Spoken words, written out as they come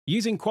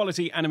Using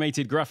quality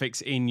animated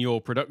graphics in your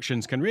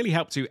productions can really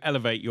help to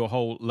elevate your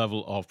whole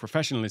level of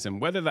professionalism,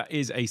 whether that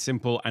is a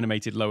simple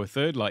animated lower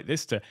third like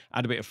this to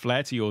add a bit of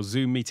flair to your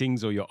Zoom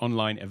meetings or your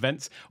online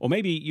events, or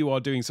maybe you are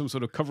doing some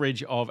sort of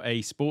coverage of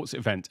a sports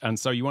event, and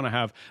so you want to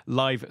have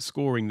live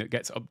scoring that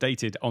gets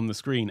updated on the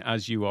screen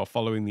as you are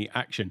following the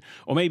action.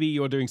 Or maybe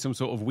you're doing some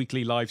sort of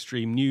weekly live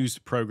stream news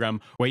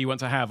program where you want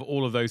to have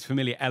all of those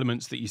familiar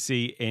elements that you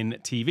see in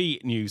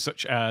TV news,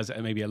 such as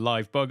maybe a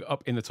live bug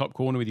up in the top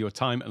corner with your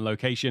time and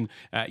location,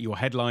 your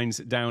headlines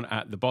down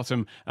at the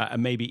bottom,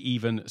 and maybe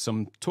even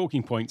some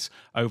talking points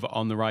over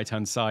on the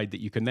right-hand side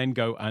that you can then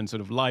go and sort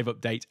of live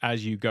update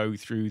as you go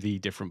through the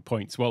different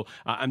points. Well,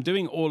 I'm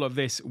doing all of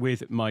this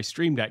with my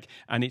Stream Deck,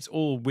 and it's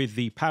all with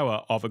the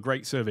power of a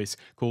great service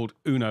called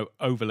Uno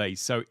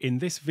Overlays. So in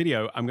this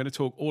video, I'm going to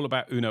talk all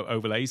about Uno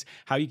Overlays,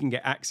 how you can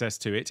get access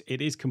to it.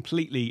 It is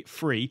completely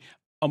free,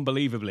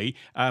 unbelievably,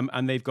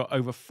 and they've got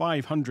over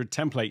 500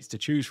 templates to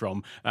choose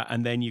from,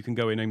 and then you can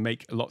go in and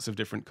make lots of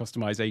different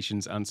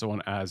customizations and so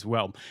on as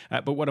well.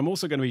 But what I'm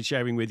also going to be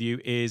sharing with you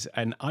is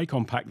an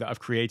icon pack that I've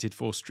created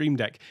for Stream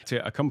Deck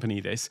to accompany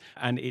this,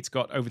 and it's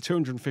got over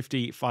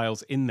 250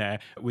 files in there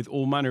with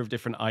all manner of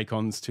different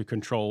icons to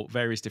control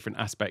various different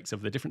aspects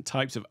of the different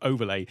types of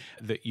overlay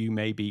that you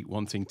may be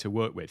wanting to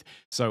work with.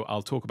 So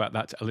I'll talk about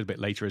that a little bit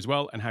later as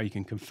well, and how you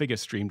can configure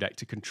Stream Deck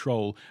to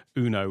control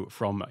Uno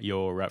from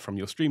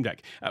your Stream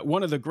Deck.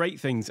 One of the great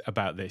things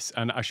about this,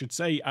 and I should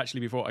say actually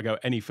before I go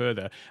any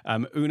further,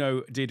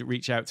 Uno did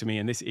reach out to me,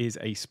 and this is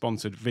a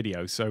sponsored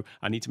video, so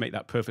I need to make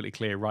that perfectly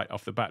clear right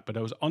off the bat. But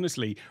I was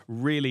honestly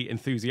really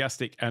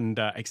enthusiastic and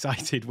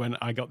excited when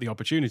I got the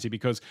opportunity,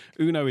 because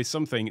Uno is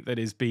something that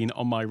has been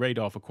on my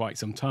radar for quite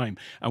some time.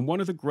 And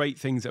one of the great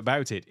things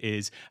about it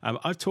is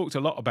I've talked a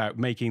lot about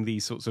making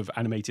these sorts of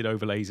animated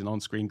overlays and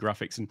on-screen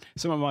graphics, and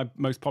some of my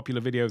most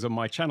popular videos on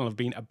my channel have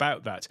been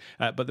about that.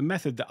 But the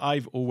method that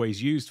I've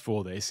always used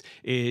for this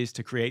is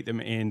to create them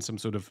in some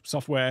sort of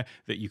software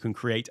that you can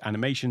create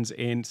animations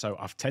in. So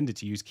I've tended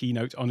to use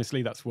Keynote.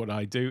 Honestly, that's what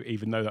I do,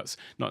 even though that's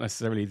not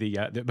necessarily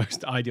the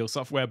most ideal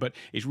software, but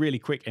it's really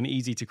quick and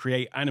easy to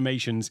create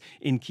animations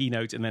in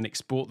Keynote and then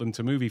export them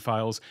to movie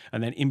files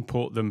and then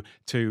import them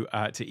to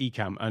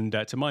Ecamm. And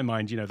to my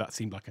mind, that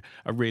seemed like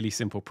a really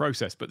simple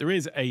process. But there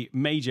is a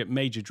major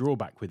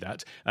drawback with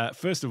that.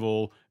 First of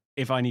all,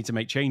 if I need to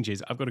make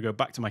changes, I've got to go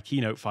back to my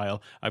Keynote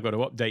file. I've got to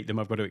update them.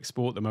 I've got to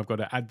export them. I've got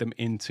to add them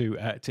into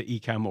to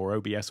Ecamm or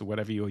OBS or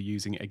whatever you're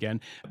using again.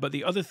 But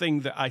the other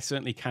thing that I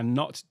certainly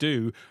cannot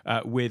do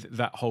with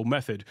that whole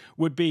method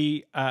would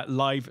be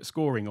live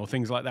scoring or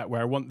things like that,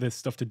 where I want this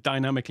stuff to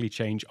dynamically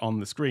change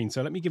on the screen.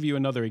 So let me give you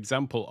another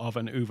example of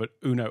an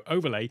Uno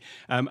overlay.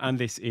 And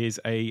this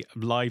is a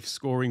live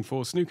scoring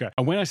for snooker.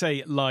 And when I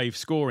say live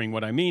scoring,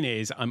 what I mean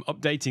is I'm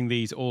updating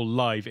these all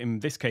live, in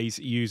this case,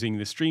 using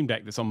the Stream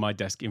Deck that's on my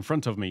desk in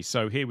front of me.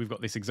 So here we've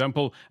got this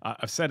example.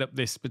 I've set up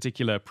this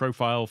particular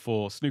profile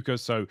for snooker.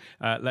 So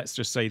let's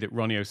just say that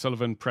Ronnie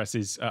O'Sullivan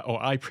presses,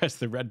 or I press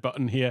the red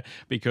button here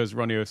because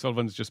Ronnie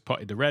O'Sullivan's just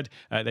potted the red.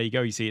 There you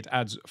go. You see it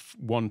adds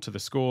 1 to the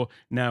score.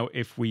 Now,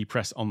 if we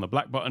press on the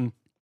black button,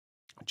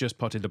 just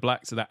potted the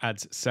black, so that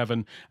adds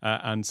 7,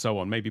 and so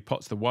on. Maybe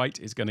pots the white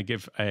is going to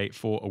give a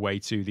 4 away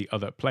to the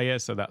other player,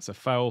 so that's a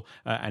foul,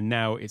 and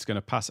now it's going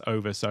to pass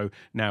over, so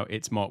now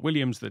it's Mark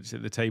Williams that's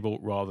at the table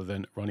rather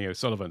than Ronnie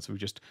O'Sullivan, so we've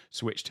just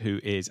switched who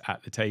is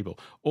at the table.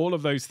 All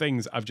of those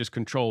things I've just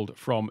controlled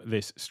from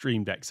this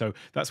Stream Deck, so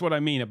that's what I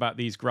mean about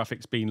these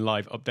graphics being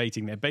live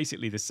updating. They're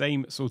basically the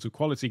same sort of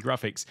quality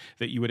graphics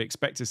that you would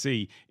expect to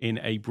see in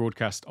a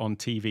broadcast on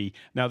TV.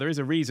 Now, there is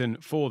a reason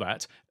for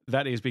that.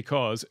 That is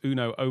because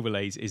Uno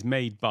Overlays is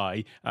made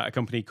by a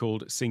company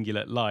called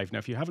Singular Live. Now,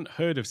 if you haven't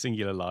heard of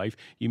Singular Live,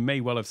 you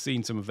may well have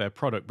seen some of their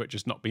product, but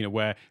just not been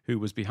aware who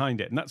was behind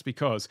it. And that's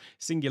because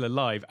Singular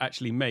Live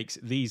actually makes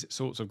these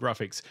sorts of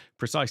graphics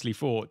precisely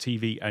for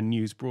TV and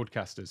news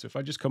broadcasters. So if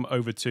I just come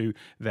over to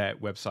their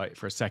website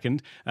for a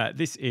second,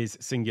 this is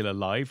Singular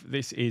Live.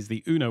 This is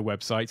the Uno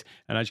website.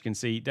 And as you can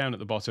see down at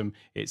the bottom,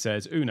 it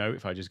says Uno,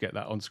 if I just get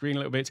that on screen a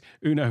little bit,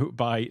 Uno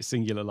by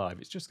Singular Live.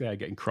 It's just there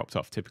getting cropped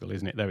off, typical,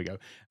 isn't it? There we go.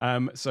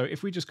 So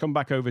if we just come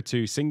back over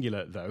to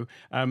Singular, though,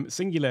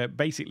 Singular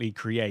basically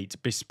create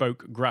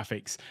bespoke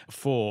graphics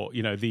for,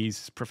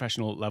 these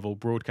professional level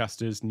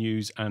broadcasters,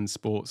 news and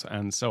sports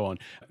and so on.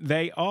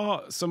 They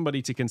are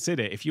somebody to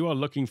consider if you are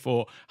looking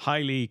for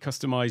highly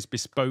customized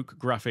bespoke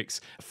graphics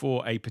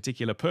for a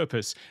particular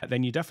purpose.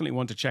 Then you definitely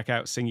want to check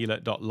out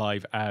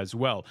Singular.live as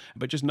well.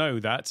 But just know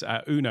that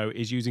Uno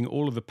is using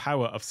all of the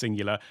power of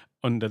Singular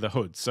under the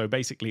hood. So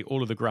basically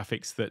all of the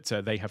graphics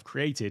that they have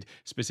created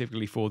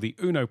specifically for the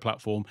Uno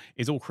platform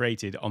is all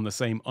created on the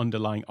same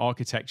underlying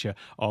architecture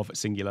of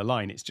Singular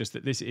Line. It's just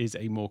that this is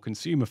a more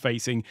consumer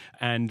facing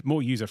and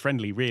more user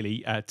friendly,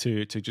 really,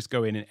 to just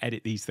go in and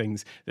edit these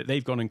things that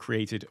they've gone and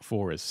created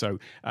for us. So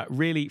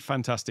really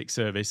fantastic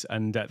service.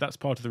 And that's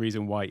part of the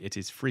reason why it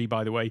is free,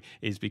 by the way,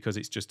 is because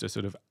it's just a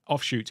sort of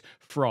offshoot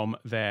from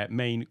their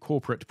main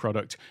corporate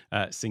product,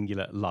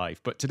 Singular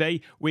Live. But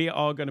today we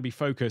are going to be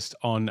focused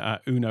on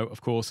Uno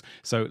of course.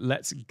 So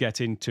let's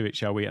get into it,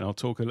 shall we? And I'll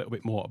talk a little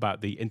bit more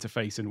about the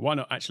interface, and why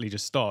not actually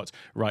just start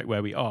right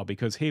where we are,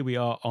 because here we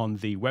are on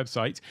the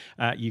website.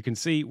 You can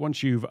see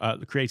once you've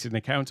created an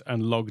account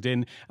and logged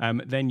in,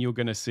 then you're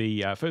going to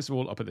see, first of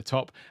all, up at the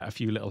top, a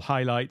few little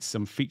highlights,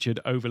 some featured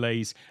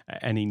overlays,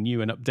 any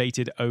new and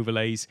updated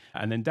overlays,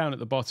 and then down at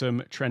the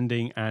bottom,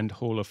 trending and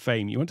Hall of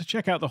Fame. You want to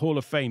check out the Hall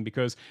of Fame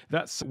because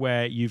that's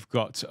where you've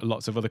got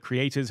lots of other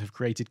creators have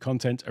created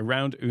content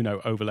around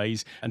Uno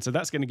overlays, and so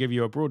that's going to give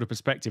you a broader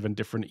perspective and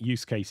different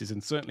use cases,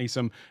 and certainly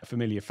some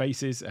familiar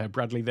faces.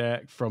 Bradley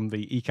there from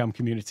the Ecamm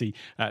community,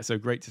 so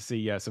great to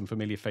see some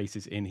familiar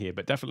faces in here.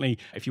 But definitely,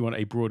 if you want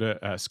a broader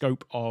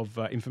scope of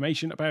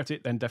information about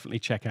it, then definitely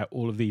check out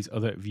all of these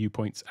other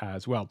viewpoints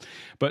as well.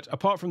 But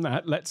apart from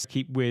that, let's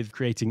keep with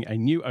creating a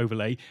new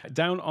overlay.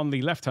 Down on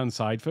the left-hand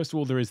side, first of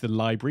all, there is the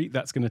library.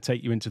 That's going to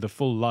take you into the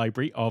full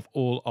library of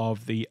all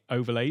of the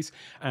overlays.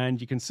 And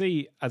you can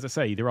see, as I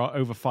say, there are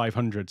over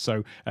 500.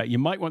 So you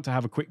might want to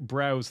have a quick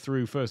browse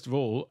through, first of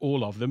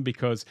all of them,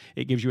 because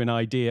it gives you an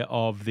idea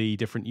of the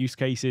different use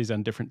cases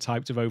and different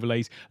types of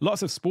overlays.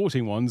 Lots of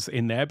sporting ones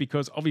in there,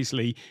 because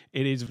obviously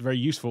it is very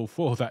useful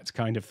for that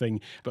kind of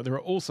thing. But there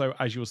are also,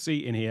 as you'll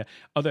see in here,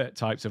 other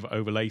types of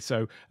overlay.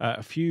 So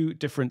a few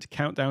different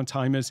countdown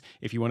timers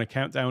if you want to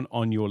count down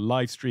on your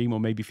live stream or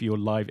maybe for your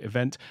live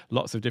event.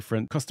 Lots of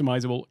different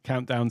customizable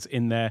countdowns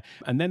in there.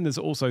 And then there's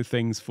also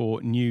things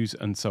for news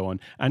and so on,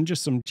 and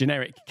just some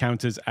generic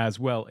counters as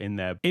well in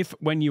there. If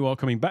when you are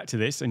coming back to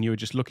this and you're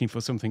just looking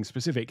for something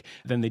specific,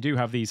 then they do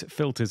have these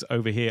filters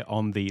over here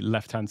on the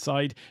left-hand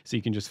side. So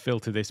you can just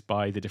filter this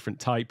by the different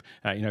type.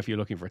 If you're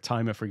looking for a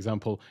timer, for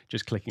example,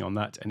 just clicking on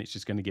that and it's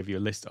just going to give you a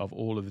list of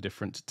all of the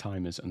different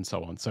timers and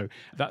so on. So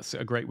that's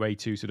a great way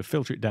to sort of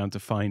filter it down to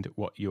find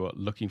what you're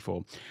looking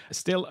for.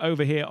 Still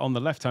over here on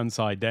the left-hand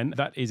side then,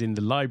 that is in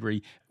the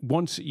library.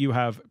 Once you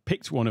have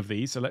picked one of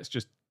these, so let's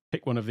just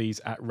pick one of these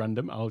at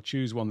random. I'll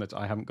choose one that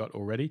I haven't got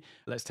already.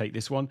 Let's take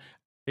this one.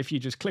 If you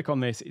just click on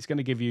this, it's going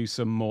to give you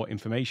some more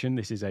information.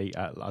 This is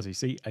as you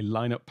see, a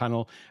lineup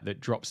panel that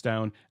drops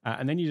down,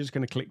 and then you're just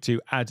going to click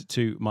to add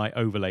to my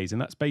overlays,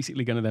 and that's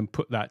basically going to then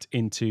put that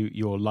into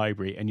your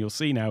library. And you'll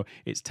see now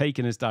it's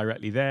taken us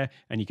directly there,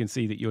 and you can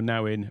see that you're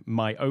now in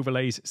my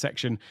overlays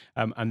section,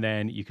 and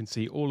then you can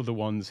see all of the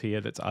ones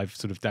here that I've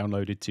sort of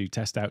downloaded to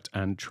test out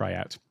and try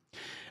out.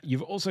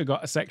 You've also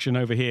got a section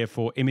over here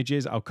for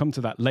images. I'll come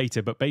to that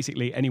later, but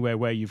basically anywhere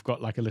where you've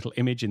got like a little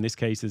image, in this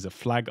case, there's a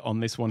flag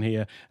on this one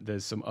here.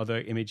 There's some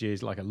other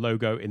images like a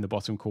logo in the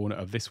bottom corner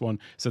of this one.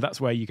 So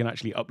that's where you can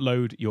actually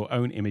upload your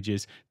own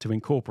images to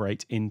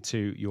incorporate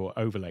into your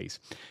overlays.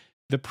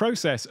 The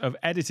process of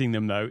editing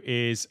them, though,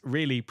 is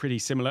really pretty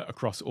similar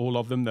across all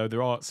of them, though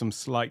there are some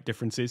slight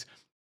differences.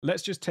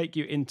 Let's just take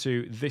you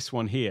into this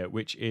one here,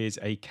 which is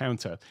a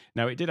counter.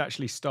 Now, it did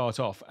actually start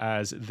off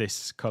as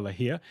this color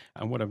here.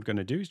 And what I'm going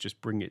to do is just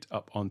bring it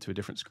up onto a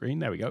different screen.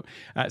 There we go.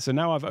 So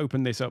now I've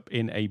opened this up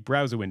in a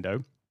browser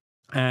window.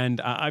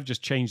 And I've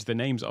just changed the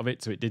names of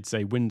it. So it did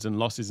say wins and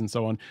losses and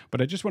so on.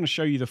 But I just want to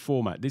show you the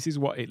format. This is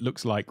what it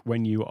looks like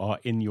when you are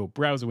in your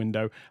browser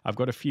window. I've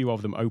got a few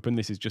of them open.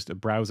 This is just a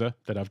browser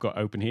that I've got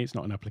open here. It's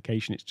not an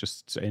application. It's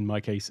just, in my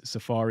case,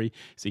 Safari.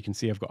 So you can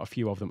see I've got a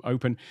few of them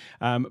open.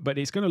 But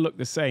it's going to look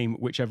the same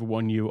whichever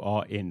one you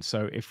are in.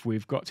 So if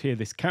we've got here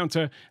this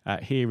counter,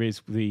 here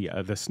is the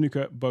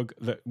snooker bug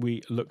that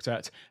we looked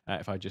at.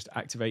 If I just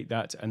activate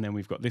that, and then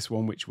we've got this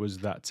one, which was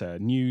that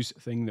news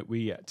thing that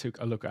we took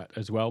a look at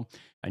as well.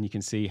 And you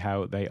can see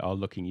how they are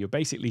looking. You're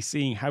basically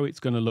seeing how it's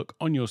going to look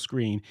on your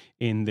screen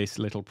in this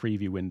little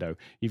preview window.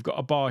 You've got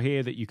a bar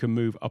here that you can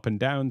move up and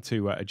down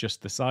to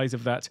adjust the size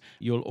of that.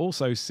 You'll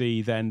also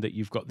see then that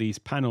you've got these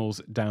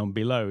panels down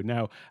below.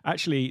 Now,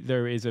 actually,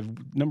 there is a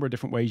number of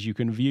different ways you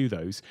can view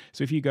those.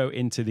 So if you go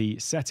into the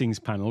settings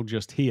panel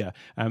just here,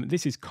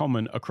 this is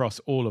common across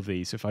all of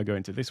these. So if I go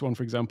into this one,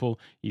 for example,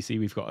 you see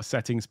we've got a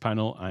settings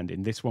panel, and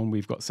in this one,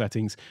 we've got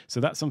settings. So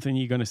that's something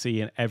you're going to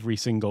see in every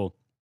single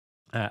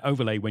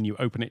overlay when you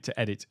open it to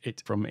edit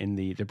it from in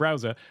the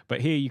browser. But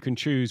here you can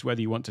choose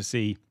whether you want to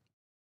see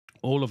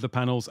all of the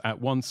panels at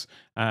once,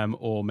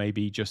 or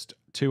maybe just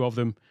two of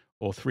them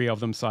or three of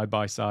them side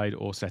by side,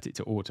 or set it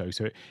to auto.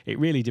 So it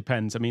really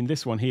depends. I mean,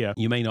 this one here,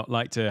 you may not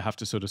like to have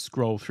to sort of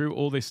scroll through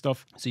all this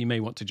stuff. So you may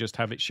want to just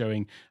have it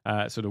showing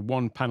sort of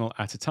one panel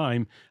at a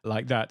time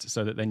like that,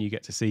 so that then you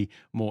get to see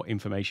more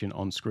information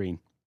on screen.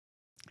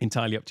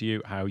 Entirely up to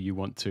you how you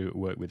want to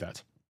work with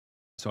that.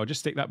 So I'll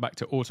just stick that back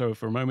to auto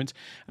for a moment.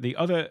 The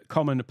other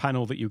common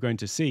panel that you're going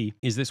to see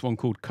is this one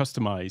called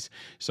Customize.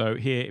 So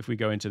here, if we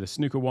go into the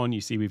snooker one,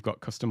 you see we've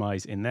got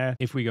Customize in there.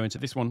 If we go into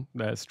this one,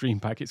 Stream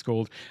Pack it's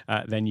called,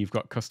 then you've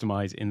got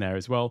Customize in there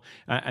as well.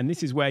 And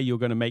this is where you're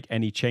going to make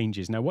any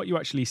changes. Now, what you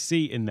actually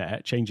see in there,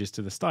 changes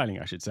to the styling,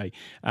 I should say.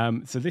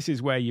 So this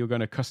is where you're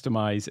going to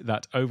customize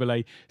that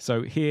overlay.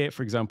 So here,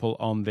 for example,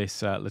 on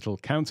this little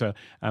counter,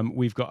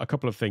 we've got a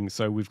couple of things.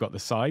 So we've got the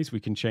size. We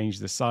can change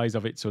the size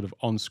of it sort of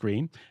on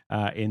screen.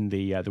 in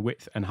the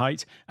width and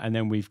height, and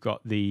then we've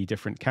got the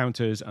different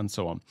counters and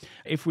so on.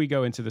 If we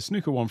go into the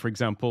snooker one, for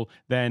example,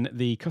 then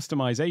the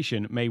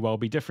customization may well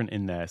be different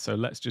in there. So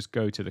let's just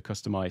go to the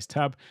customize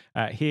tab.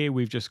 Here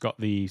we've just got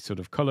the sort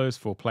of colors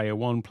for player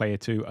 1, player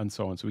 2, and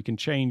so on. So we can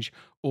change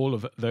all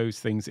of those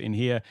things in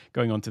here.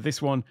 Going on to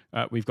this one,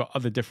 we've got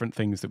other different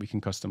things that we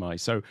can customize.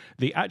 So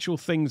the actual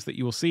things that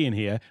you'll see in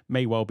here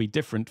may well be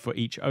different for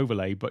each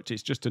overlay, but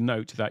it's just a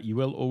note that you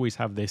will always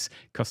have this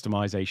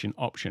customization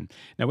option.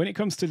 Now, when it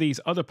comes to these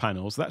other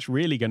panels, that's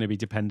really going to be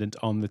dependent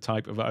on the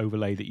type of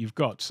overlay that you've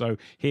got. So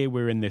here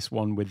we're in this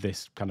one with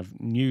this kind of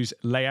news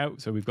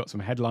layout. So we've got some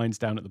headlines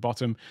down at the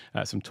bottom,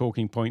 some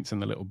talking points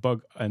and the little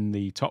bug in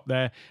the top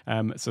there.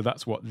 So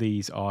that's what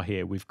these are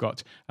here. We've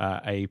got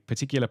a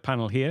particular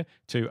panel here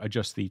to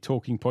adjust the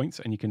talking points,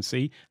 and you can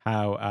see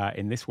how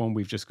in this one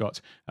we've just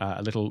got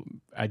a little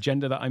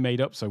agenda that I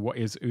made up. So what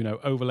is Uno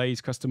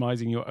overlays,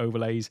 customizing your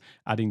overlays,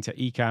 adding to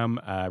Ecamm,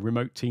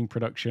 remote team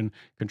production,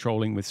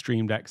 controlling with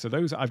Stream Deck. So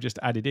those I've just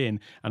added in,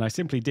 and I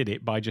simply did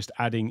it by just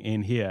adding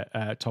in here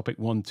topic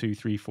 1, 2,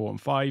 3, 4,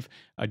 and 5,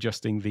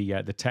 adjusting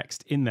the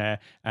text in there,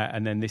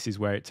 and then this is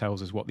where it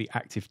tells us what the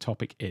active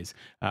topic is.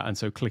 And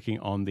so clicking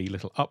on the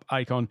little up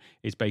icon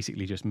is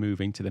basically just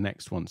moving to the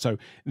next one. So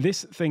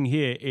this thing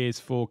here is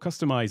for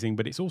customizing,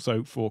 but it's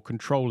also for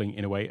controlling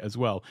in a way as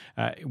well.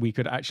 We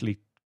could actually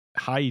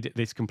hide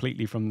this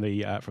completely from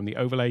the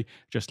overlay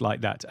just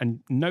like that, and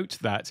note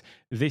that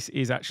this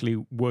is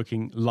actually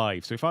working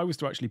live. So if I was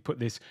to actually put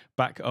this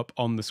back up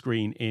on the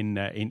screen in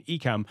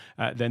Ecamm,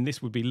 then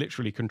this would be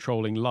literally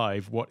controlling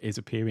live what is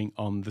appearing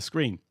on the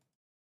screen.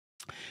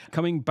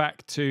 Coming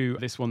back to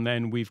this one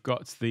then, we've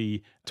got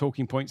the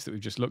talking points that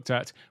we've just looked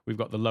at. We've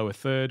got the lower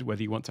third,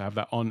 whether you want to have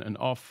that on and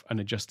off,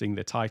 and adjusting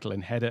the title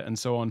and header and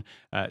so on.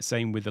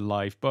 Same with the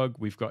live bug.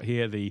 We've got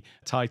here the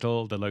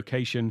title, the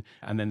location,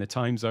 and then the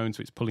time zone. So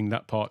it's pulling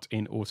that part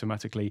in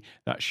automatically.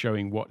 That's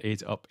showing what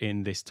is up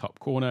in this top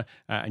corner.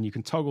 And you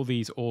can toggle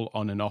these all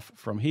on and off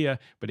from here,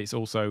 but it's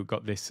also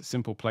got this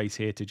simple place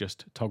here to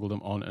just toggle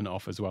them on and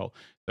off as well.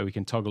 So we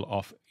can toggle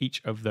off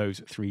each of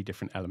those 3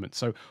 different elements.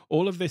 So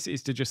all of this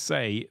is to just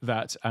say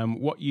that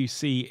what you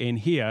see in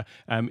here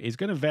is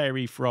going to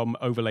vary from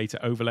overlay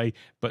to overlay,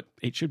 but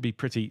it should be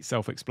pretty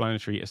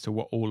self-explanatory as to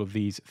what all of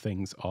these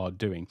things are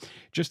doing.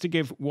 Just to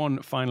give one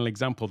final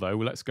example though,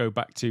 let's go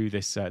back to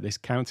this this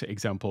counter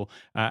example,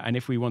 and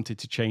if we wanted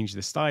to change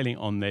the styling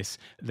on this,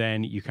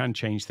 then you can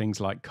change things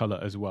like color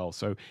as well.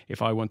 So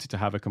if I wanted to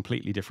have a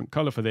completely different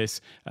color for this,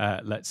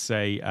 let's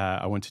say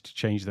I wanted to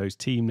change those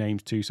team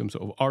names to some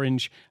sort of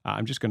orange,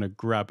 I'm just going to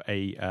grab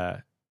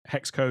a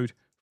hex code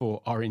for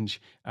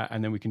orange,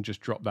 and then we can just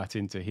drop that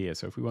into here.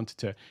 So if we wanted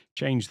to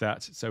change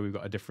that, so we've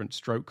got a different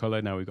stroke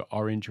color, now we've got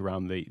orange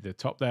around the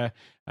top there,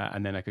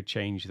 and then I could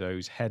change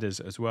those headers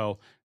as well,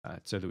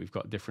 so that we've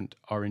got different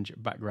orange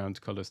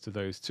background colors to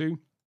those two.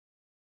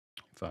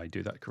 If I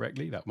do that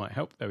correctly, that might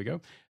help. There we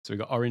go. So we've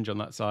got orange on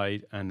that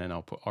side, and then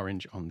I'll put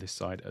orange on this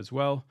side as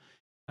well.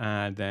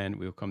 And then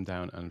we'll come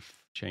down and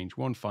change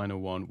one final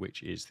one,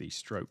 which is the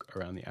stroke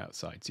around the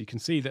outside. So you can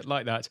see that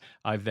like that,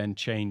 I've then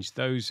changed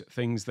those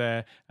things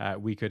there.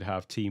 We could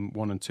have team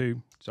 1 and 2.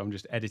 So I'm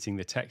just editing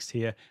the text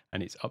here,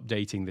 and it's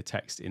updating the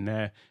text in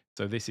there.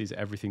 So this is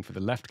everything for the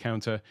left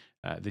counter.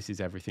 This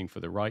is everything for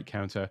the right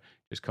counter.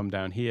 Just come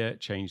down here,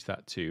 change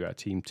that to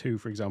team 2,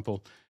 for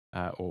example.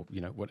 Or,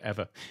 you know,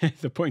 whatever.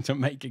 The point I'm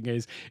making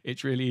is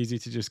it's really easy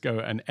to just go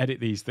and edit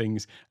these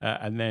things,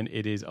 and then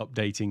it is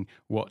updating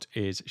what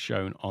is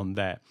shown on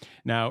there.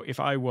 Now, if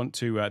I want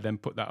to then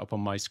put that up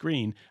on my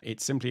screen,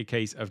 it's simply a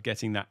case of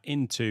getting that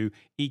into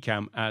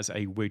Ecamm as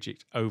a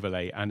widget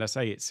overlay. And I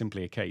say it's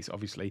simply a case.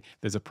 Obviously,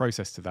 there's a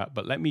process to that,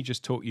 but let me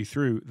just talk you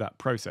through that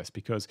process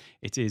because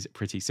it is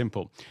pretty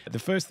simple. The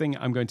first thing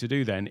I'm going to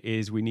do then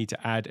is we need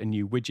to add a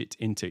new widget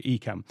into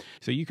Ecamm.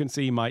 So you can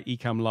see my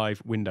Ecamm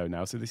Live window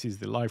now. So this is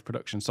the live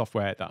production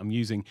software that I'm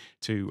using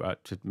to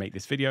make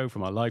this video for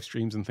my live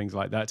streams and things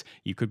like that.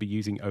 You could be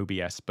using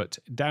OBS, but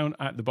down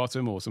at the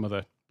bottom, or some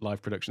other live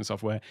production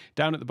software,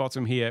 down at the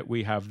bottom here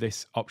we have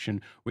this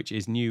option, which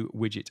is new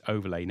widget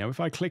overlay. Now if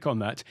I click on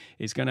that,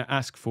 it's going to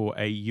ask for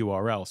a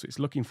URL, so it's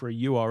looking for a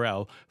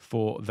URL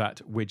for that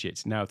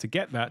widget. Now to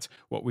get that,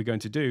 what we're going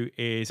to do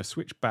is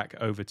switch back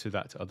over to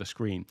that other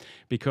screen,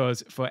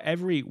 because for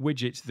every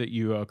widget that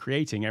you are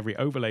creating, every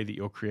overlay that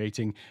you're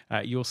creating,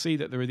 you'll see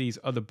that there are these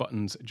other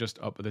buttons just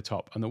up at the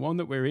top, and the one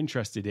that we're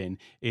interested in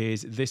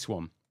is this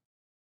one.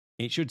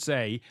 It should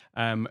say,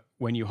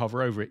 when you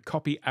hover over it,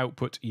 copy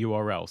output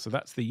URL. So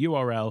that's the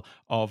URL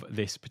of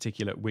this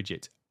particular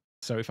widget.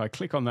 So if I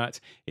click on that,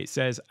 it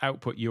says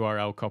output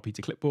URL copy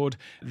to clipboard.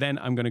 Then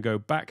I'm going to go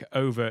back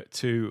over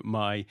to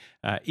my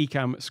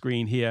Ecamm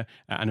screen here,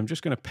 and I'm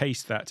just going to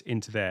paste that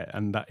into there,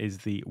 and that is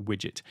the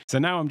widget. So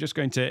now I'm just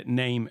going to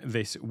name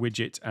this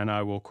widget, and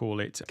I will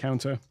call it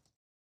counter.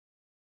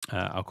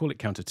 I'll call it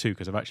counter 2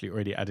 because I've actually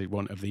already added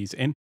one of these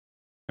in.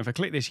 If I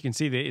click this, you can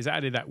see that it's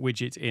added that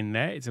widget in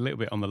there. It's a little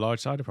bit on the large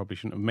side. I probably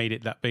shouldn't have made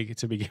it that big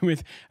to begin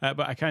with, but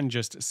I can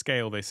just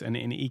scale this. And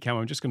in Ecamm,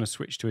 I'm just going to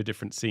switch to a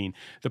different scene.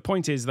 The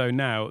point is, though,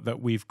 now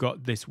that we've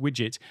got this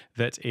widget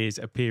that is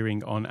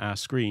appearing on our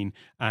screen,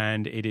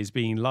 and it is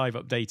being live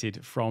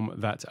updated from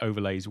that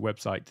overlays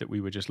website that we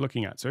were just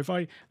looking at. So if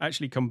I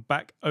actually come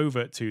back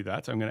over to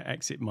that, I'm going to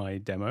exit my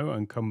demo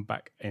and come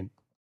back in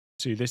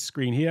to this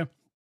screen here.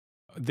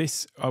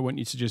 This, I want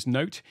you to just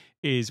note,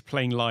 is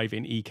playing live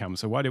in Ecamm.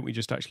 So why don't we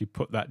just actually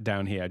put that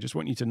down here? I just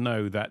want you to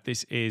know that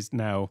this is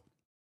now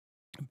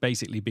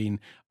basically being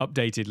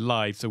updated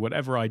live. So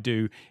whatever I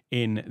do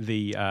in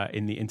the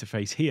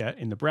interface here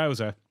in the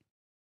browser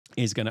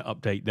is going to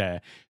update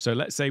there. So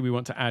let's say we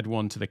want to add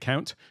one to the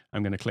count.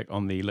 I'm going to click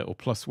on the little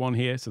plus one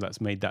here. So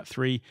that's made that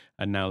 3.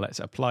 And now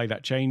let's apply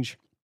that change.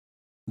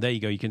 There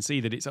you go. You can see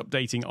that it's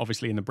updating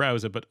obviously in the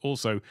browser, but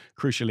also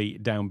crucially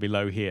down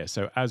below here.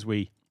 So as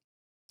we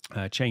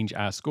change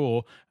our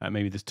score,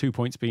 maybe there's 2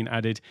 points being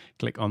added,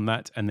 click on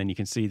that, and then you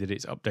can see that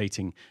it's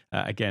updating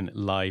again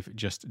live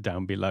just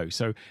down below.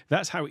 So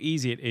that's how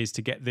easy it is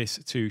to get this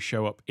to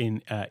show up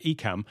in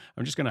Ecamm.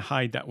 I'm just going to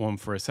hide that one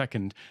for a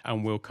second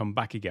and we'll come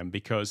back again,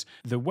 because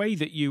the way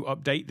that you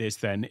update this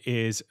then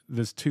is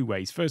there's 2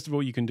 ways. First of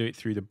all, you can do it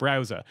through the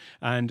browser,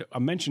 and I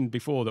mentioned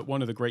before that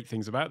one of the great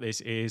things about this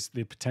is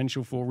the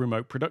potential for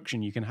remote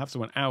production. You can have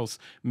someone else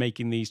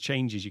making these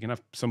changes. You can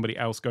have somebody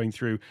else going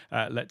through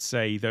let's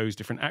say those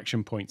different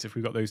action points. If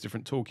we've got those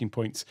different talking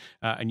points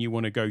and you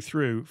want to go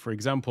through, for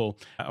example,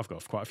 I've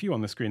got quite a few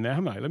on the screen there,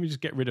 haven't I? Let me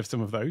just get rid of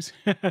some of those.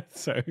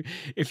 So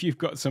if you've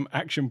got some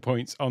action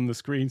points on the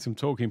screen, some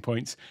talking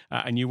points,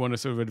 and you want to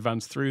sort of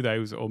advance through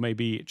those, or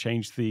maybe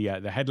change the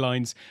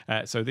headlines,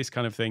 so this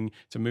kind of thing,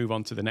 to move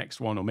on to the next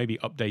one, or maybe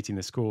updating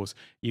the scores,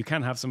 you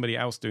can have somebody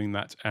else doing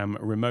that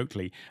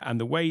remotely. And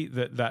the way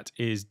that that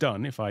is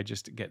done, if I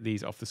just get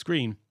these off the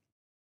screen,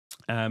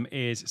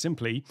 is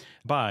simply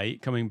by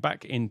coming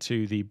back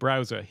into the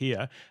browser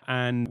here.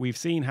 And we've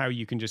seen how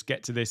you can just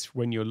get to this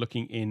when you're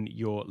looking in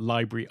your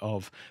library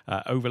of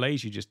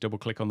overlays. You just double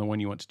click on the one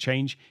you want to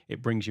change.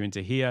 It brings you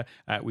into here.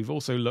 We've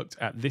also looked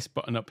at this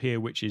button up here,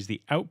 which is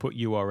the output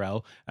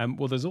URL.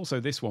 Well, there's also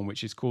this one,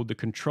 which is called the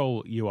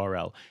control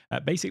URL.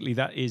 Basically,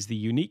 that is the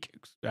unique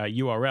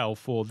URL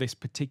for this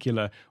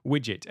particular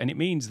widget. And it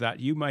means that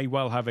you may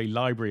well have a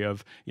library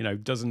of,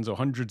 dozens or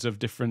hundreds of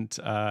different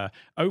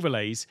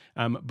overlays,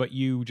 but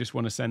you just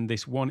want to send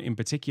this one in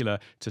particular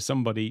to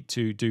somebody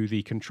to do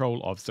the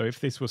control of. So if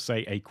this was,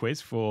 say, a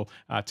quiz for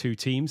 2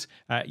 teams,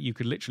 you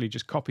could literally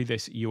just copy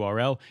this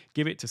URL,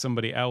 give it to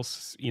somebody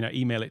else,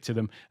 email it to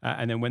them,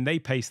 and then when they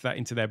paste that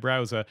into their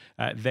browser,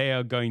 they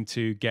are going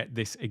to get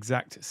this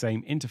exact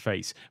same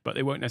interface, but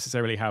they won't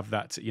necessarily have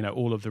that,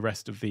 all of the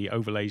rest of the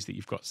overlays that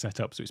you've got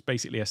set up. So it's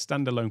basically a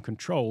standalone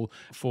control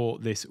for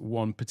this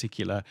one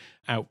particular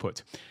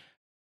output.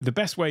 The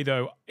best way,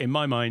 though, in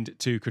my mind,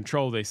 to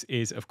control this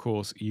is, of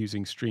course,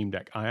 using Stream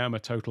Deck. I am a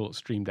total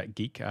Stream Deck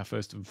geek,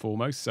 first and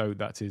foremost, so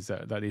that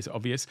is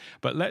obvious.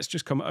 But let's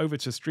just come over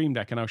to Stream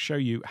Deck and I'll show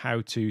you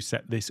how to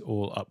set this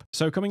all up.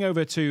 So coming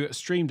over to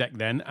Stream Deck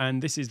then,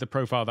 and this is the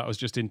profile that I was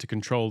just in to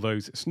control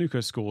those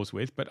snooker scores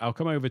with, but I'll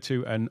come over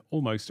to an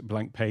almost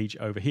blank page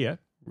over here.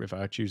 If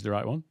I choose the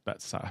right one,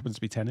 that happens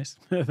to be tennis.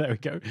 There we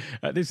go.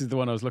 This is the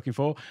one I was looking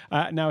for.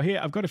 Now here,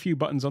 I've got a few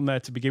buttons on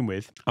there to begin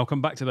with. I'll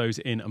come back to those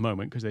in a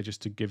moment because they're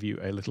just to give you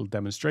a little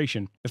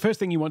demonstration. The first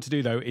thing you want to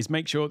do, though, is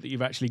make sure that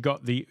you've actually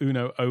got the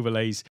Uno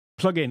Overlays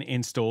plugin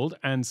installed.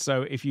 And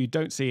so if you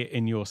don't see it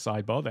in your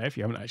sidebar there, if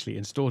you haven't actually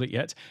installed it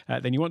yet,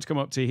 then you want to come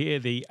up to here,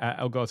 the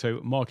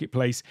Elgato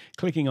Marketplace.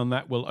 Clicking on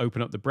that will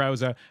open up the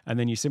browser, and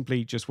then you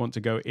simply just want to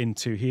go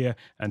into here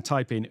and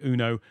type in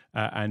Uno,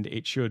 and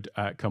it should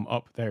come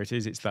up. There it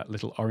is. It's that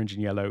little orange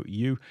and yellow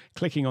U.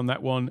 Clicking on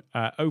that one,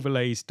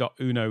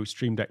 overlays.uno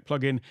Stream Deck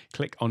plugin,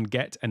 click on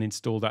Get and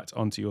install that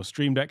onto your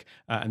Stream Deck.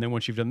 And then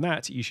once you've done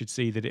that, you should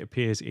see that it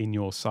appears in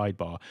your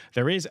sidebar.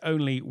 There is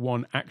only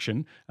one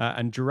action,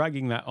 and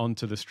dragging that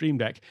onto the Stream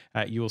Deck,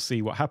 you'll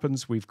see what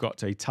happens. We've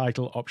got a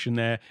title option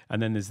there,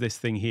 and then there's this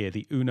thing here,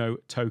 the Uno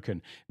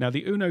token. Now,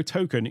 the Uno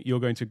token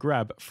you're going to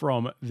grab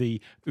from the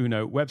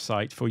Uno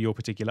website for your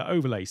particular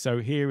overlay. So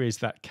here is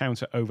that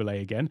counter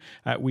overlay again.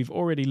 We've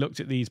already looked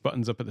at these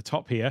buttons up at the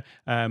top here.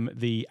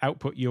 The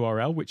output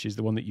URL, which is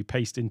the one that you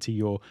paste into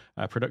your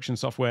production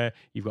software.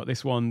 You've got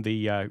this one,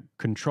 the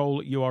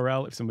control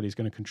URL, if somebody's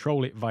going to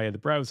control it via the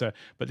browser.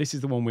 But this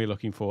is the one we're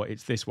looking for.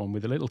 It's this one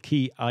with a little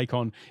key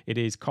icon. It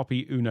is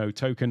copy Uno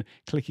token.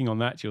 Clicking on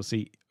that, you'll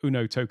see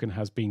Uno token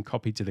has been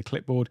copied to the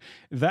clipboard.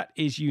 That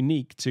is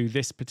unique to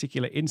this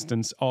particular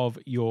instance of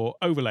your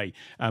overlay.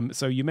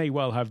 So you may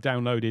well have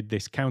downloaded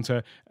this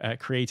counter,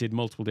 created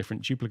multiple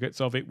different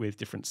duplicates of it with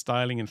different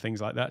styling and things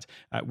like that.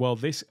 Well,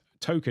 this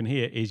token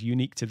here is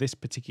unique to this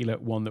particular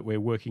one that we're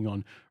working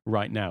on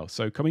right now.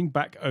 So coming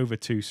back over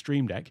to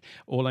Stream Deck,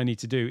 all I need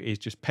to do is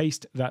just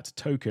paste that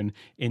token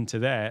into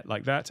there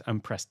like that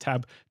and press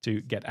tab to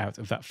get out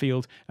of that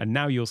field. And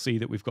now you'll see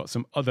that we've got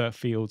some other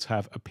fields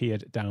have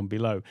appeared down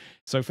below.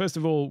 So first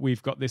of all,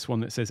 we've got this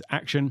one that says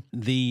action.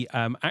 The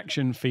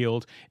action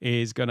field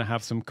is going to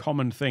have some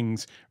common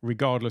things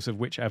regardless of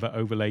whichever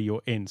overlay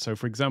you're in. So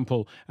for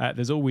example,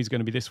 there's always going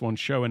to be this one,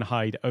 show and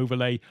hide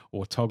overlay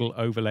or toggle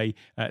overlay.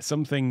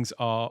 Some things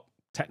are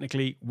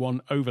technically one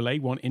overlay,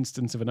 one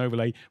instance of an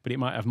overlay, but it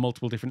might have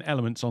multiple different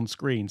elements on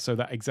screen. So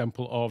that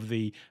example of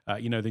the,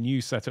 the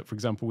news setup, for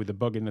example, with the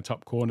bug in the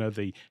top corner,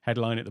 the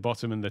headline at the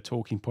bottom, and the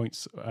talking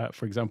points,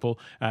 for example,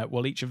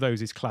 well, each of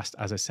those is classed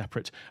as a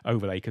separate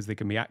overlay because they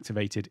can be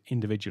activated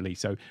individually.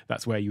 So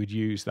that's where you would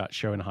use that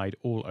show and hide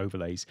all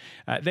overlays.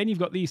 Then you've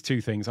got these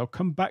two things. I'll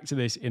come back to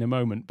this in a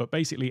moment, but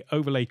basically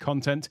overlay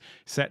content,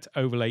 set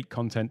overlay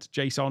content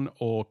JSON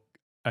or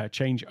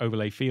change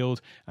overlay field,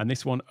 and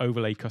this one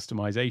overlay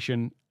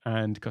customization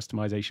and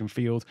customization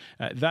field.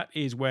 That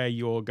is where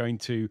you're going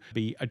to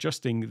be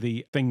adjusting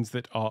the things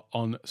that are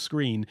on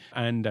screen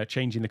and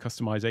changing the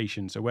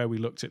customization. So where we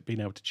looked at being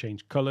able to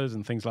change colors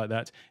and things like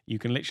that, you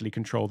can literally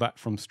control that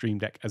from Stream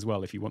Deck as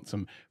well if you want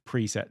some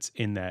presets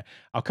in there.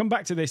 I'll come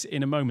back to this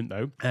in a moment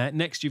though.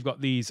 Next, you've got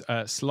these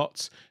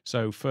slots.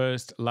 So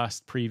first,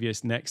 last,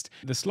 previous, next.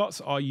 The slots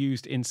are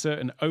used in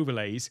certain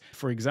overlays.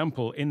 For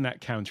example, in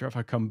that counter, if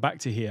I come back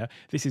to here,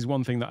 this is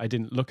one thing that I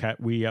didn't look at,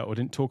 or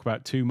didn't talk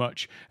about too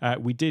much.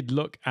 We did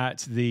look at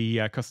the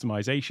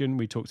customization,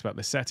 we talked about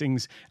the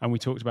settings, and we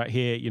talked about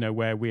here,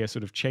 where we are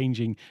sort of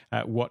changing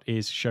what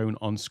is shown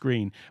on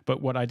screen.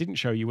 But what I didn't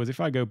show you was if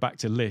I go back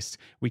to list,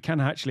 we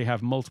can actually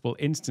have multiple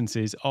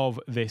instances of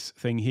this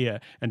thing here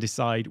and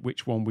decide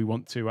which one we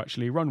want to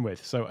actually run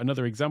with. So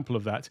another example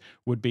of that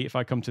would be if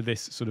I come to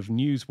this sort of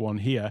news one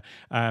here,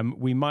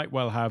 we might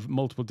well have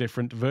multiple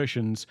different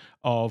versions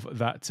of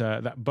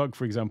that bug,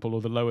 for example, or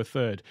the lower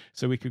third.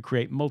 So we could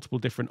create multiple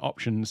different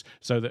options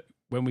so that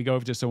when we go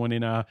over to someone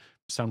in our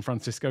San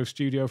Francisco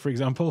studio, for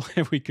example,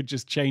 we could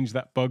just change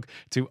that bug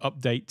to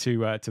update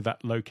to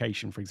that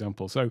location, for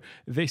example. So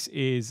this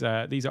is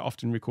these are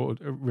often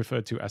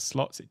referred to as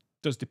slots. It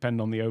does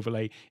depend on the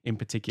overlay in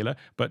particular,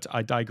 but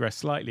I digress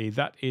slightly.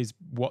 That is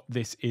what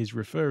this is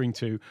referring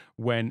to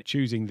when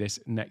choosing this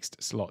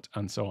next slot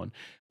and so on.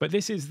 But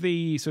this is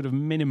the sort of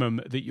minimum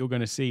that you're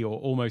going to see, or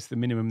almost the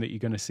minimum that you're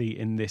going to see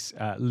in this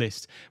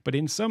list. But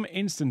in some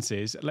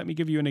instances, let me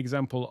give you an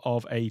example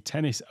of a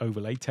tennis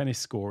overlay, tennis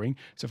scoring.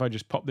 So if I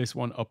just pop this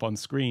one up on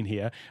screen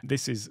here,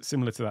 this is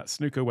similar to that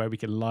snooker where we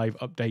can live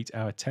update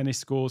our tennis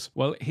scores.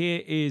 Well,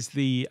 here is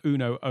the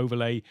Uno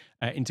overlay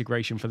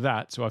integration for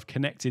that. So I've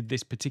connected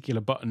this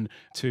particular button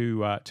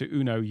to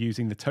Uno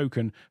using the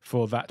token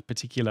for that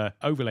particular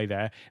overlay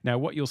there. Now,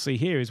 what you'll see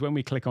here is when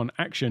we click on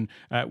action,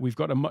 we've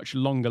got a much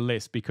longer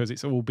list because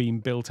it's all been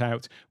built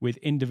out with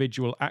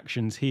individual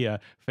actions here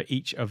for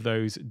each of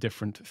those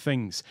different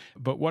things.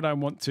 But what I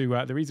want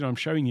to, the reason I'm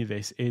showing you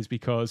this is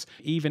because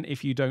even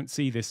if you don't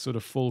see this sort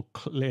of full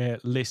clear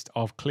list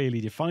of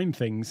clearly defined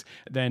things,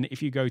 then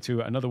if you go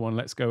to another one,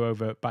 let's go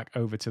back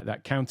over to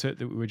that counter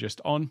that we were just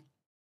on.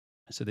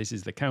 So this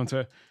is the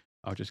counter.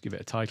 I'll just give it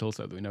a title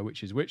so that we know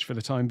which is which for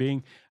the time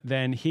being.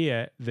 Then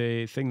here,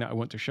 the thing that I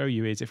want to show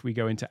you is if we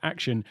go into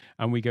action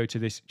and we go to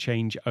this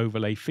change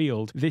overlay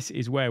field, this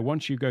is where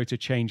once you go to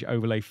change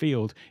overlay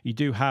field, you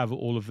do have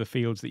all of the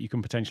fields that you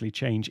can potentially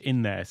change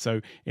in there. So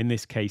in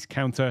this case,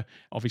 counter,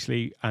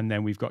 obviously, and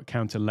then we've got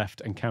counter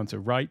left and counter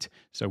right.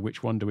 So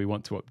which one do we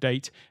want to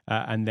update?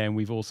 And then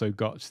we've also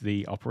got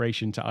the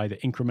operation to either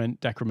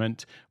increment,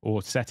 decrement,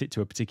 or set it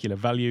to a particular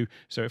value.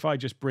 So if I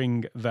just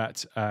bring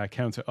that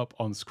counter up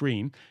on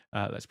screen,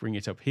 let's bring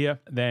it up here.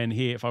 Then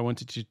here, if I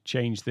wanted to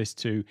change this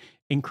to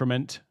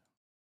increment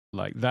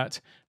like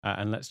that,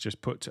 and let's just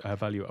put a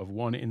value of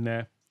 1 in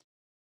there.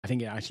 I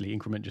think it actually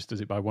increment just does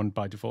it by 1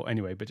 by default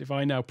anyway. But if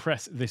I now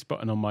press this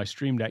button on my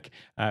Stream Deck,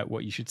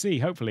 what you should see,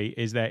 hopefully,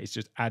 is there it's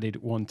just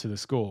added 1 to the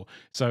score.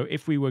 So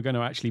if we were going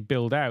to actually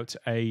build out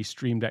a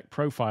Stream Deck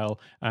profile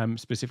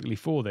specifically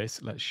for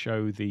this, let's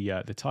show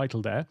the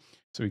title there.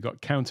 So we've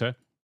got counter.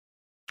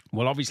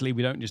 Well, obviously,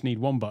 we don't just need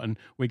one button.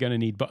 We're going to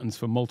need buttons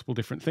for multiple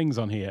different things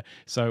on here.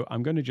 So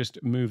I'm going to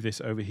just move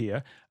this over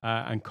here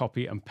and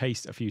copy and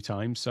paste a few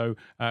times. So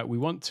we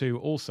want to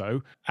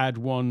also add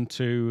one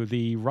to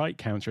the right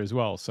counter as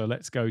well. So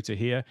let's go to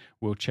here.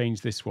 We'll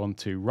change this one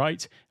to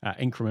right,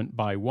 increment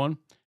by 1.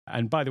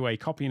 And by the way,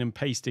 copying and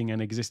pasting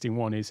an existing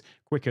one is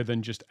quicker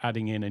than just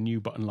adding in a new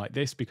button like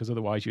this, because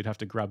otherwise you'd have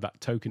to grab that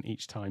token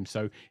each time.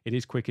 So it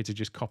is quicker to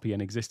just copy an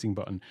existing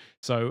button.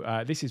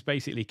 So this is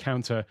basically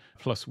counter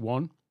plus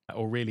 1.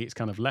 Or really it's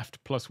kind of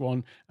left plus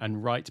 1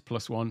 and right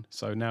plus 1.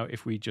 So now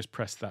if we just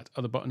press that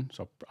other button,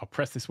 so I'll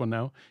press this one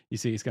now, you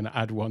see it's going to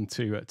add 1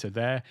 to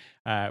there.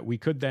 We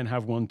could then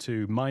have 1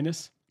 to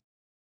minus.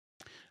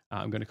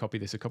 I'm going to copy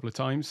this a couple of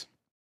times.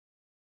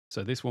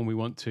 So this one we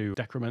want to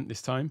decrement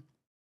this time.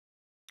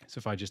 So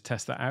if I just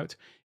test that out,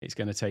 it's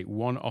going to take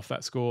 1 off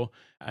that score.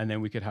 And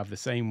then we could have the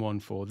same one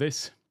for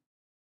this.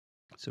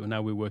 So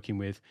now we're working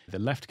with the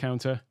left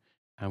counter,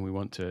 and we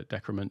want to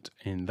decrement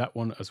in that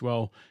one as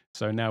well.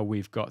 So now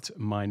we've got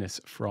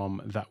minus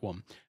from that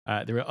one.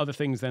 There are other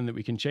things then that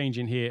we can change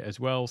in here as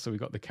well. So we've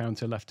got the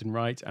counter left and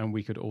right, and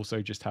we could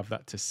also just have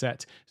that to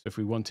set. So if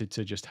we wanted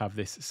to just have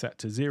this set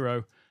to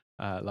 0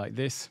 like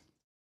this,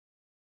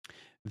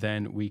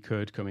 then we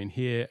could come in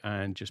here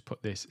and just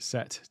put this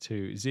set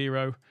to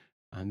 0.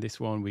 And this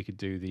one we could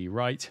do the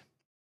right.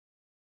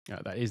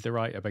 That is the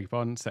right, I beg your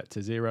pardon, set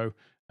to 0.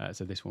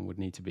 So this one would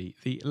need to be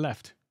the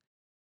left.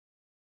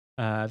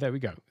 There we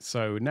go.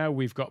 So now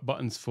we've got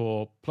buttons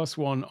for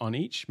 +1 on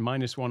each,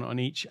 -1 on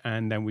each,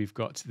 and then we've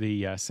got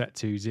the set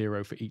to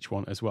 0 for each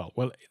one as well.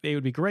 Well, it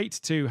would be great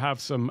to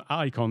have some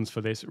icons for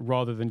this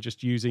rather than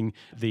just using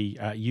the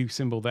U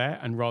symbol there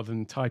and rather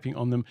than typing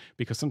on them,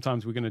 because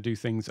sometimes we're going to do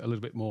things a little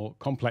bit more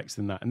complex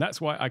than that. And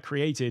that's why I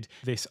created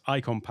this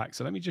icon pack.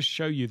 So let me just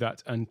show you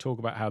that and talk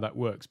about how that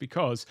works,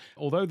 because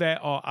although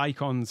there are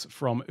icons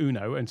from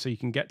Uno, and so you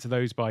can get to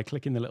those by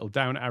clicking the little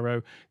down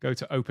arrow, go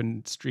to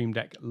Open Stream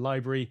Deck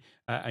Library,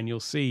 and you'll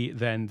see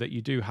then that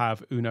you do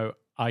have Uno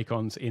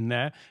icons in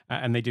there,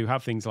 and they do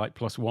have things like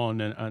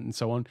 +1 and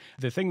so on.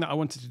 The thing that I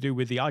wanted to do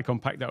with the icon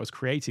pack that I was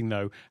creating,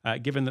 though,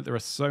 given that there are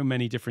so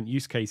many different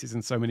use cases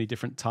and so many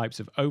different types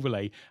of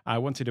overlay, I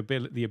wanted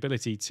the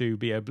ability to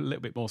be a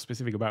little bit more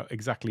specific about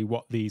exactly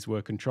what these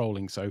were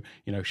controlling. So,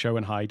 show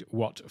and hide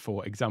what,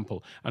 for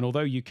example. And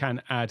although you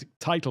can add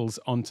titles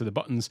onto the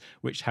buttons,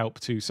 which help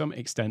to some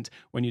extent,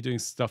 when you're doing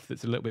stuff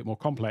that's a little bit more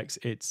complex,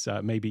 it's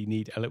maybe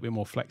need a little bit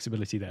more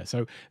flexibility there.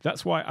 So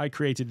that's why I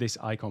created this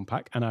icon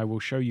pack, and I will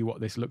show you what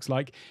this looks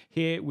like.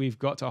 Here we've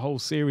got a whole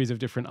series of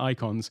different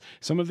icons.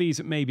 Some of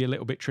these may be a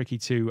little bit tricky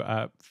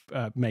to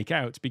make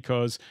out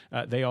because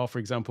they are, for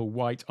example,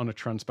 white on a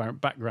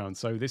transparent background.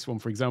 So this one,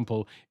 for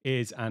example,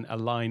 is an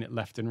align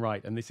left and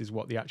right, and this is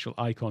what the actual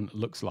icon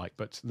looks like.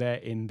 But there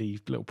in the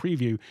little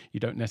preview, you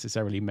don't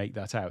necessarily make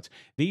that out.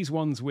 These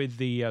ones with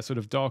the sort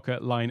of darker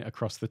line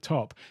across the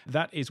top,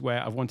 that is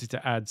where I've wanted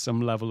to add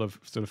some level of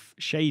sort of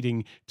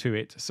shading to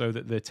it so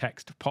that the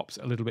text pops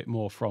a little bit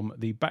more from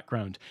the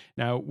background.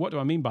 Now, what do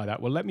I mean by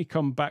that? Well, let me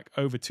come back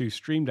over to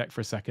Stream Deck for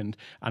a second,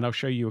 and I'll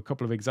show you a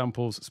couple of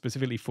examples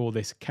specifically for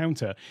this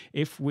counter.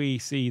 If we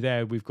see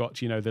there, we've got,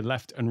 the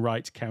left and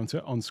right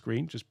counter on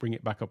screen. Just bring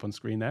it back up on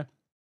screen there.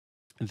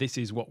 This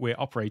is what we're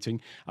operating.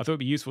 I thought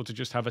it'd be useful to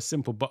just have a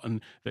simple button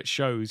that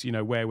shows,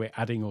 where we're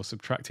adding or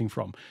subtracting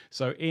from.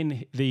 So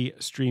in the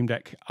Stream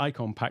Deck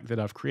icon pack that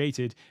I've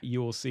created,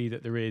 you'll see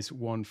that there is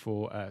one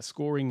for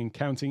scoring and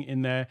counting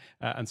in there.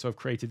 And so I've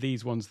created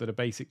these ones that are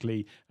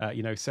basically,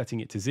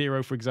 setting it to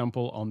 0, for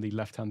example, on the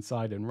left-hand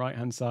side and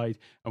right-hand side.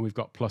 And we've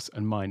got plus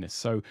and minus.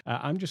 So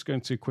I'm just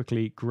going to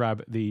quickly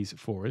grab these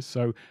for us.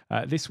 So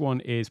this one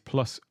is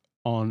plus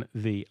on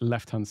the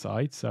left-hand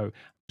side. So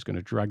just going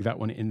to drag that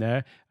one in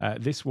there.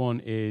 This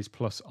one is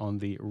plus on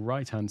the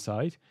right hand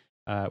side.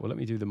 Well, let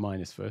me do the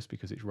minus first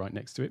because it's right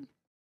next to it.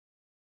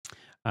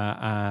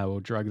 We'll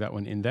drag that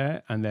one in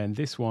there. And then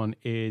this one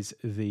is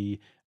the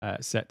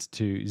set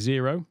to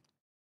 0.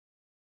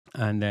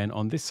 And then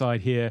on this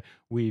side here,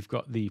 we've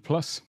got the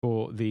plus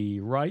for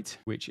the right,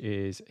 which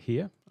is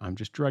here. I'm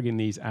just dragging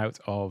these out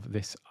of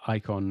this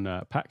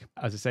icon pack.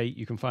 As I say,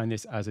 you can find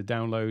this as a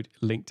download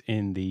linked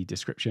in the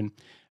description.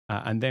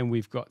 And then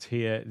we've got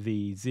here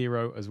the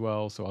 0 as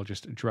well. So I'll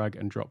just drag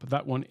and drop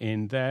that one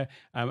in there.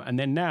 And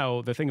then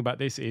now the thing about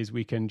this is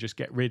we can just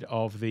get rid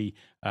of the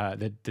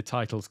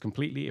titles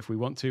completely if we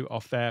want to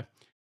off there.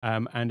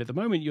 And at the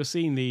moment, you're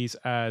seeing these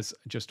as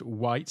just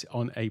white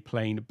on a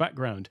plain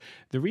background.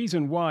 The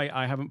reason why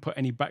I haven't put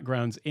any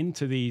backgrounds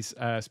into these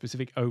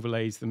specific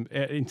overlays,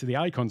 into the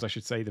icons, I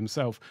should say,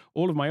 themselves,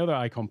 all of my other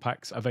icon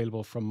packs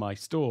available from my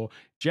store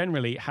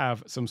generally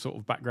have some sort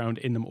of background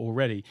in them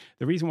already.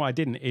 The reason why I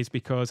didn't is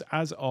because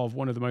as of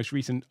one of the most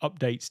recent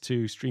updates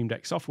to Stream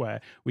Deck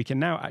software, we can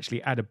now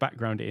actually add a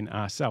background in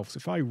ourselves. So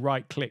if I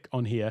right click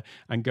on here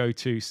and go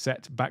to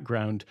set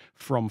background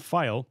from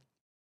file,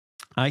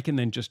 I can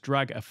then just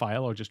drag a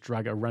file or just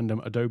drag a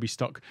random Adobe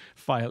stock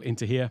file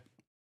into here,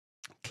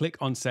 click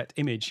on set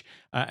image,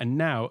 and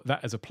now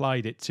that has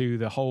applied it to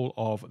the whole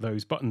of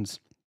those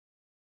buttons.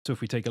 So if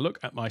we take a look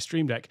at my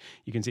Stream Deck,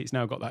 you can see it's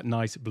now got that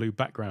nice blue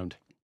background.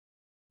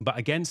 But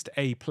against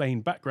a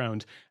plain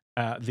background,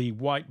 the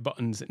white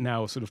buttons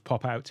now sort of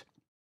pop out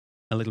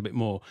a little bit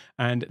more.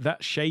 And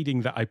that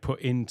shading that I put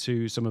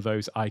into some of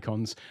those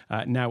icons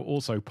now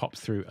also pops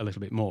through a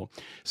little bit more.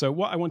 So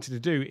what I wanted to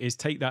do is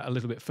take that a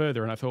little bit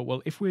further. And I thought,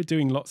 well, if we're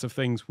doing lots of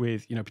things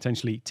with,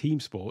 potentially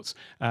team sports,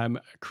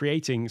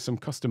 creating some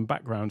custom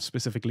backgrounds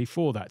specifically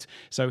for that.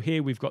 So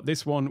here we've got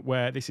this one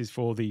where this is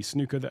for the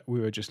snooker that we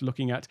were just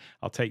looking at.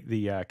 I'll take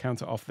the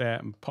counter off there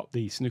and pop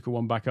the snooker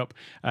one back up.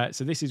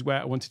 So this is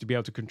where I wanted to be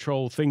able to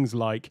control things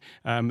like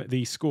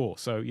the score.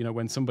 So,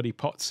 when somebody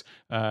pots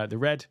the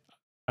red,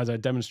 as I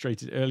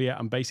demonstrated earlier,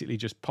 I'm basically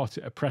just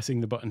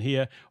pressing the button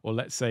here, or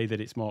let's say that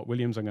it's Mark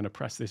Williams. I'm going to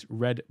press this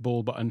red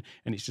ball button,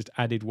 and it's just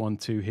added one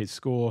to his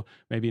score.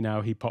 Maybe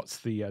now he pots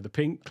the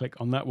pink,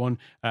 click on that one,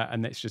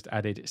 and it's just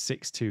added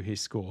 6 to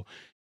his score.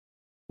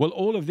 Well,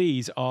 all of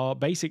these are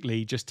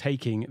basically just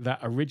taking that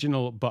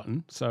original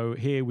button. So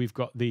here we've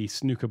got the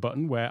snooker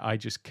button where I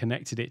just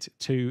connected it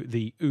to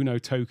the Uno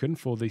token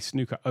for the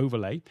snooker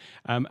overlay.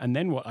 And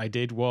then what I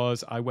did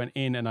was I went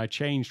in and I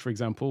changed, for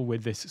example,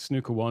 with this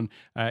snooker one,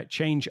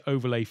 change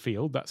overlay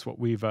field. That's what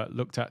we've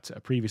looked at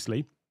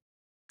previously.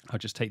 I'll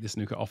just take the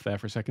snooker off there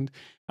for a second.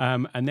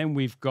 And then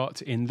we've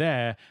got in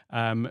there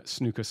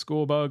snooker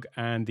scorebug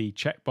and the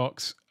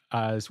checkbox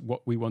as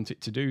what we want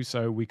it to do.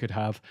 So we could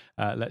have,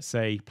 let's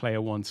say,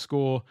 player one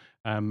score,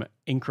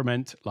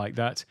 increment like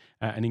that,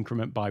 an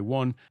increment by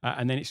one.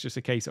 And then it's just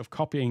a case of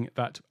copying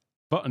that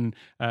button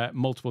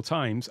multiple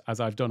times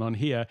as I've done on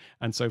here.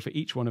 And so for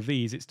each one of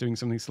these, it's doing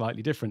something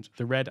slightly different.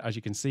 The red, as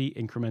you can see,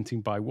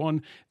 incrementing by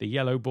one, the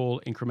yellow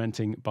ball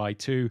incrementing by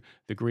two,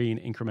 the green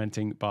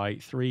incrementing by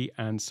three,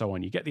 and so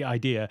on. You get the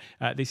idea.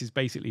 This is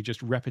basically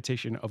just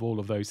repetition of all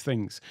of those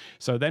things.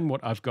 So then what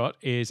I've got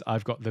is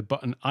I've got the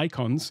button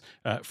icons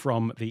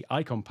from the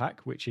icon pack,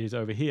 which is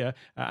over here.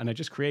 And I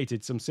just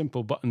created some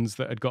simple buttons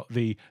that had got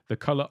the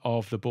color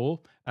of the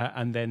ball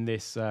and then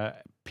this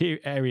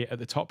area at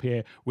the top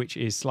here, which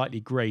is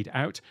slightly grayed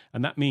out.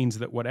 And that means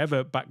that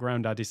whatever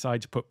background I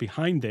decide to put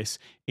behind this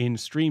in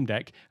Stream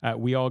Deck,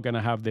 we are going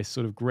to have this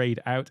sort of grayed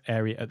out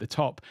area at the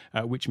top,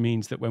 which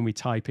means that when we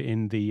type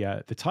in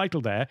the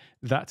title there,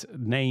 that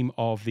name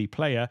of the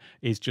player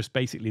is just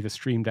basically the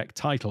Stream Deck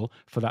title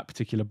for that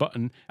particular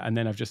button. And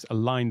then I've just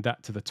aligned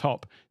that to the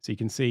top. So you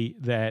can see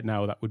there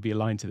now that would be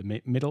aligned to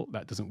the middle.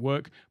 That doesn't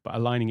work, but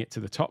aligning it to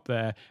the top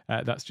there,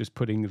 that's just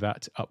putting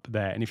that up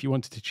there. And if you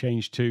wanted to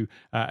change to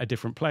a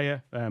different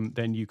player,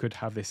 then you could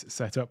have this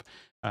set up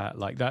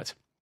like that.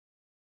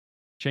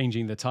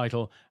 Changing the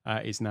title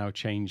is now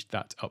changed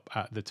that up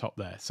at the top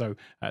there. So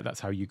that's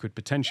how you could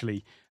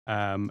potentially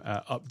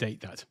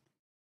update that.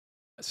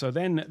 So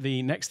then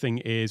the next thing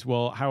is,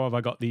 well, how have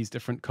I got these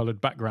different colored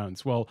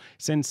backgrounds? Well,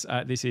 since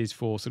this is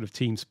for sort of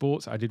team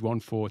sports, I did one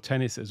for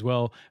tennis as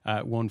well,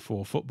 one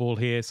for football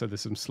here. So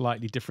there's some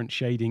slightly different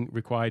shading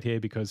required here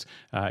because,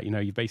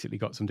 you've basically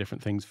got some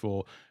different things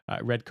for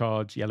red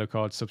cards, yellow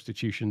cards,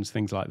 substitutions,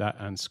 things like that,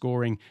 and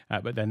scoring.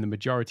 But then the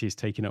majority is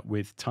taken up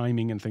with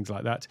timing and things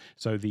like that.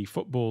 So the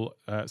football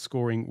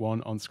scoring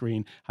one on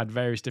screen had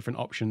various different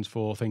options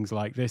for things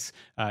like this,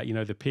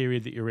 the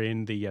period that you're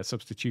in, the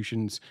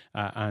substitutions,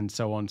 and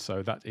so on.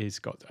 So that is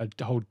got a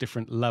whole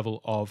different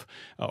level of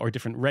or a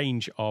different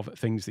range of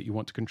things that you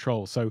want to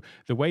control. So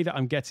the way that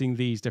I'm getting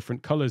these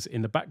different colors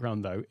in the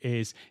background though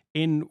is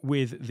in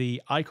with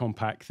the icon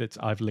pack that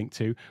I've linked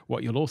to.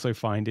 What you'll also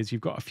find is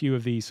you've got a few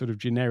of these sort of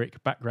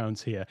generic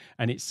backgrounds here,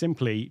 and it's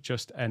simply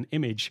just an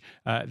image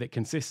that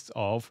consists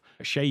of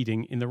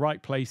shading in the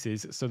right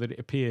places so that it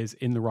appears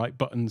in the right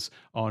buttons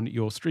on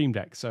your Stream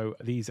Deck. So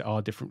these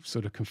are different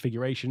sort of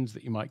configurations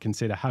that you might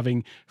consider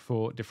having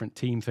for different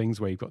team things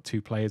where you've got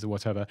two players or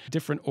whatever,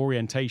 different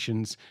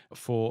orientations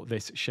for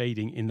this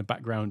shading in the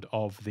background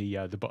of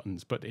the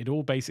buttons. But it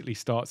all basically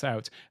starts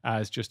out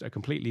as just a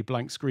completely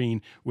blank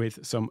screen with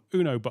some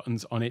Uno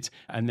buttons on it,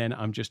 and then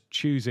I'm just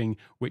choosing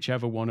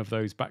whichever one of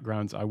those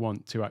backgrounds I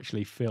want to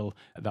actually fill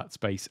that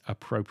space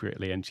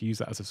appropriately and to use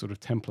that as a sort of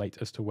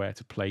template as to where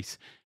to place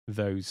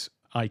those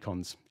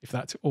icons, if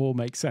that all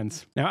makes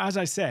sense. Now, as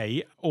I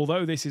say,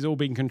 although this is all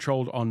being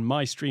controlled on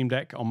my Stream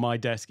Deck, on my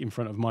desk in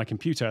front of my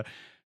computer,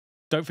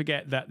 don't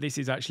forget that this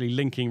is actually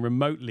linking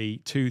remotely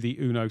to the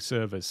Uno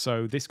servers.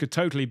 So this could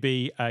totally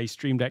be a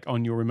Stream Deck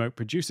on your remote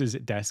producer's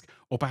desk,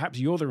 or perhaps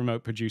you're the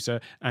remote producer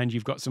and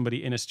you've got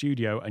somebody in a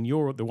studio and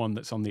you're the one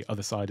that's on the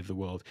other side of the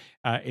world.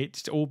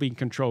 It's all being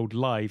controlled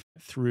live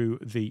through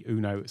the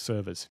Uno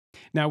servers.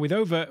 Now, with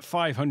over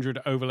 500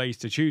 overlays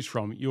to choose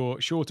from,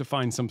 you're sure to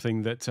find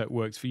something that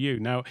works for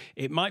you. Now,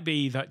 it might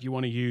be that you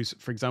want to use,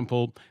 for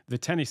example, the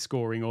tennis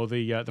scoring or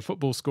the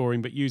football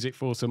scoring, but use it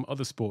for some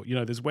other sport.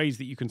 There's ways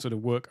that you can sort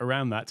of work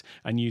around that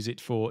and use it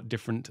for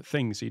different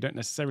things. So you don't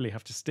necessarily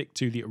have to stick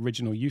to the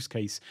original use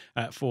case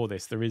for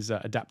this. There is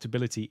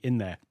adaptability in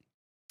there.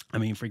 I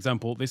mean, for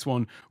example, this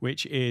one,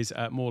 which is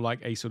more like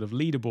a sort of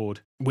leaderboard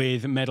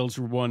with medals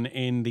won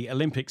in the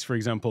Olympics, for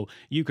example,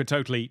 you could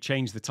totally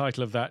change the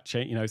title of that, so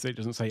it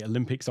doesn't say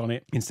Olympics on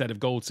it. Instead of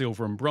gold,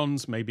 silver, and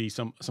bronze, maybe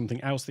something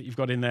else that you've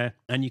got in there.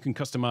 And you can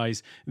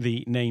customize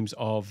the names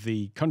of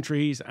the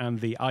countries and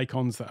the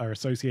icons that are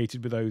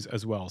associated with those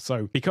as well.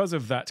 So because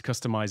of that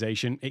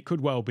customization, it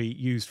could well be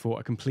used for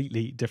a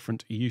completely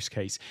different use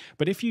case.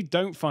 But if you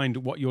don't find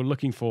what you're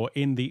looking for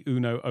in the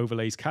Uno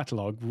Overlays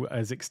catalog,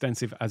 as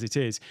extensive as it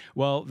is,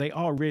 well, they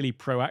are really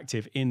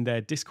proactive in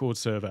their Discord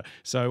server.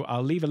 So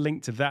I'll leave a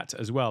link to that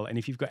as well. And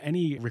if you've got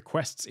any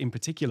requests in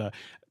particular,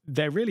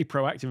 they're really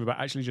proactive about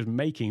actually just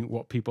making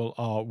what people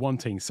are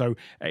wanting. So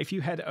if you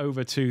head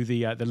over to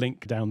the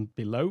link down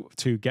below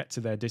to get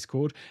to their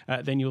Discord,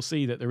 then you'll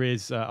see that there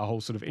is a whole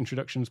sort of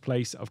introductions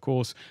place, of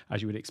course,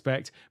 as you would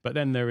expect. But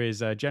then there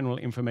is general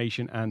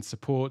information and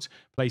support,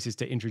 places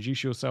to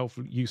introduce yourself,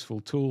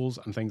 useful tools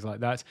and things like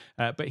that.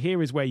 But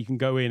here is where you can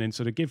go in and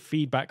sort of give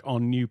feedback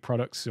on new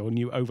products or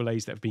new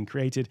overlays that have been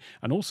created,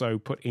 and also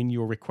put in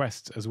your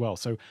requests as well.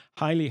 So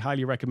highly,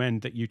 highly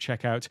recommend that you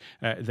check out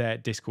their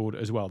Discord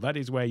as well. That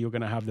is where where you're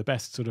going to have the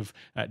best sort of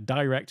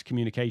direct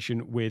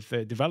communication with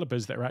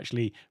developers that are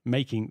actually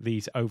making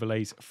these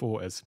overlays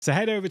for us. So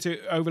head over to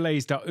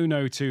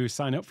overlays.uno to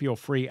sign up for your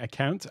free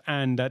account,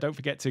 and don't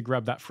forget to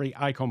grab that free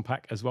icon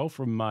pack as well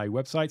from my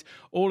website.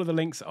 All of the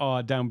links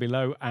are down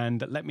below,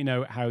 and let me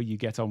know how you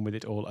get on with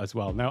it all as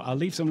well. Now, I'll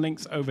leave some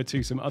links over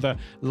to some other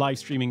live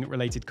streaming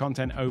related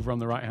content over on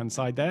the right hand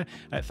side there.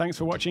 Thanks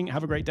for watching,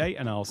 have a great day,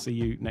 and I'll see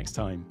you next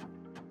time.